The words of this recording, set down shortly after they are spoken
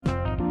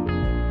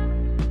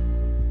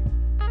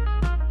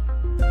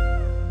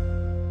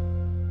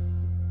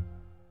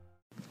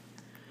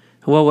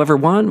Hello,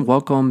 everyone.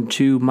 Welcome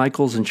to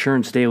Michael's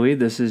Insurance Daily.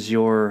 This is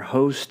your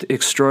host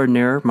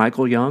extraordinaire,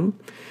 Michael Young.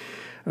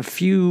 A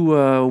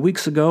few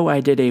weeks ago, I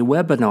did a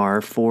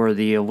webinar for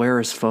the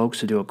Alaris folks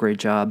who do a great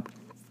job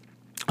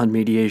on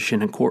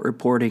mediation and court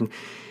reporting.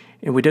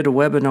 And we did a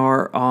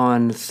webinar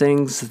on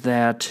things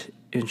that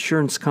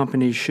insurance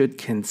companies should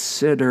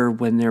consider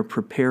when they're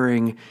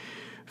preparing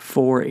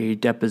for a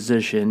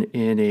deposition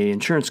in an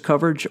insurance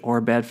coverage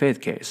or bad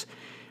faith case.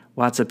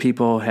 Lots of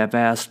people have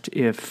asked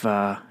if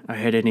I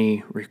had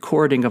any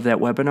recording of that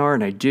webinar,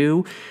 and I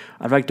do.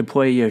 I'd like to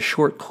play a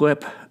short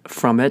clip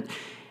from it.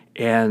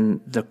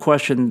 And the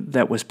question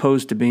that was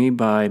posed to me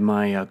by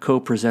my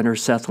co-presenter,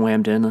 Seth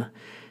Lambden,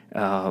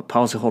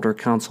 policyholder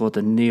counsel at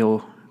the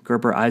Neil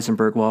Gerber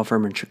Eisenberg Law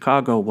Firm in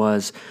Chicago,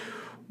 was,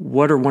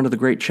 what are one of the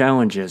great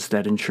challenges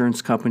that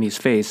insurance companies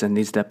face in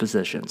these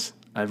depositions?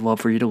 I'd love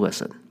for you to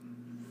listen.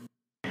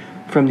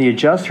 From the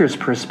adjuster's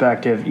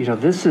perspective,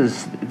 this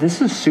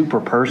is super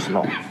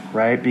personal,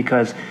 right?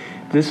 Because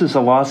this is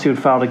a lawsuit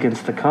filed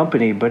against the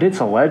company, but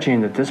it's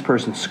alleging that this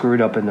person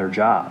screwed up in their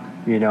job,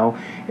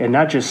 and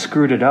not just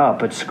screwed it up,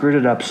 but screwed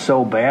it up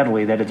so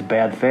badly that it's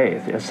bad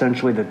faith.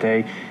 Essentially, that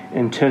they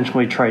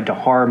intentionally tried to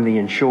harm the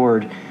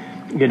insured,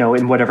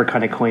 in whatever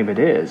kind of claim it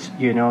is,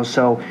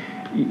 So,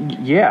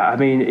 yeah,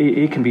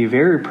 it can be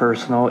very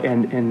personal,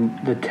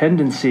 and the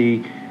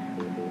tendency,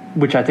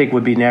 which I think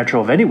would be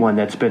natural of anyone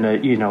that's been,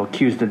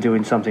 accused of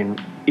doing something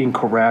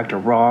incorrect or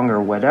wrong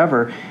or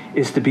whatever,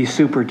 is to be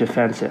super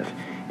defensive.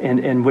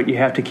 And what you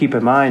have to keep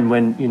in mind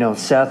when,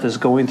 Seth is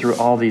going through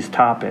all these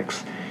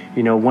topics,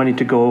 wanting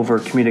to go over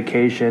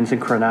communications and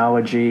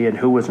chronology and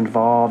who was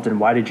involved and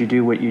why did you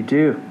do what you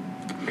do,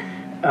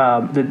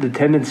 the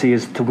tendency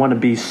is to want to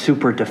be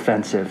super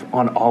defensive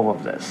on all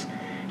of this,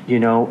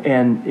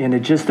 and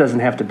it just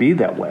doesn't have to be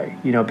that way,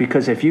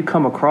 because if you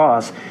come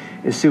across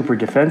is super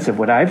defensive.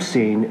 What I've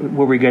seen,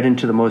 where we get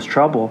into the most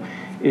trouble,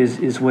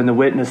 is when the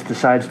witness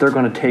decides they're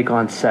going to take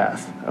on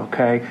Seth,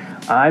 okay?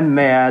 I'm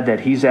mad that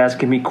he's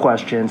asking me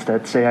questions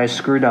that say I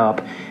screwed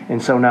up,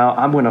 and so now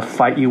I'm going to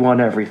fight you on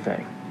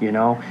everything,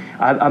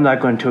 I'm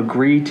not going to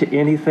agree to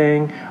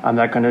anything. I'm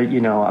not going to,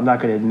 I'm not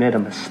going to admit a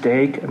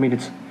mistake.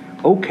 It's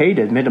okay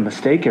to admit a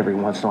mistake every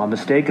once in a while. A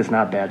mistake is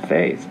not bad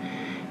faith,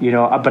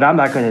 but I'm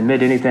not going to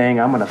admit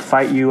anything. I'm going to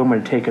fight you. I'm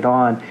going to take it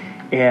on.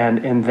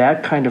 And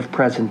that kind of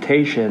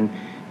presentation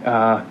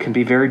can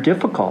be very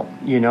difficult,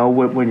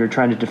 when you're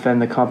trying to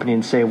defend the company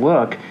and say,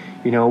 look,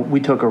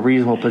 we took a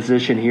reasonable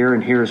position here,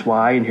 and here's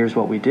why, and here's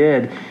what we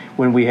did,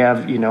 when we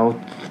have, 4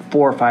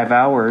 or 5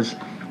 hours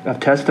of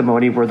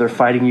testimony where they're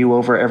fighting you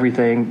over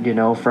everything,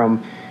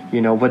 from,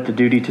 what the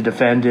duty to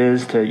defend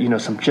is to,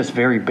 some just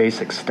very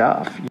basic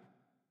stuff.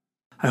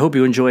 I hope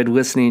you enjoyed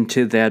listening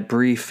to that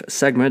brief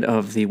segment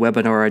of the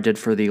webinar I did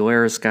for the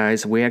Alaris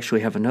guys. We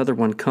actually have another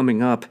one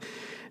coming up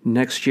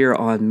next year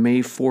on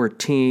May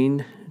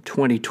 14,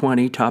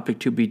 2020, topic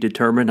to be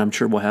determined. I'm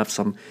sure we'll have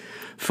some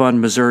fun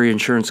Missouri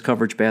insurance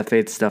coverage bad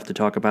faith stuff to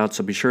talk about,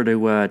 so be sure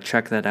to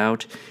check that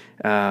out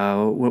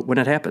when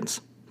it happens.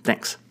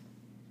 Thanks.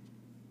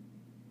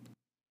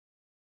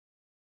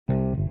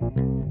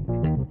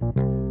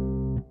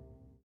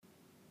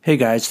 Hey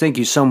guys, thank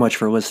you so much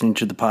for listening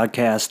to the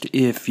podcast.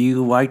 If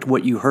you liked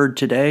what you heard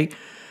today,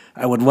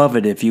 I would love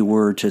it if you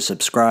were to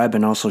subscribe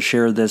and also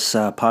share this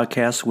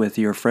podcast with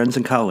your friends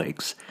and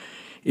colleagues.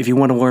 If you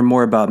want to learn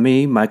more about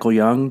me, Michael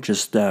Young,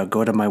 just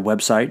go to my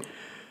website,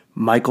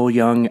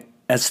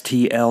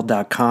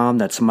 michaelyoungstl.com.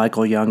 That's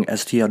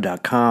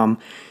michaelyoungstl.com.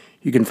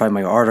 You can find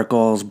my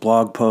articles,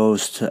 blog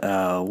posts,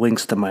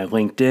 links to my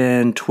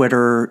LinkedIn,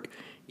 Twitter,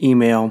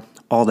 email,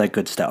 all that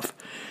good stuff.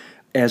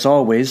 As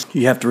always,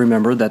 you have to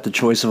remember that the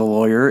choice of a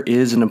lawyer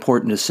is an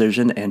important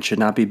decision and should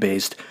not be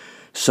based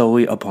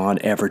solely upon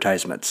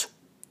advertisements.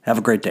 Have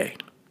a great day.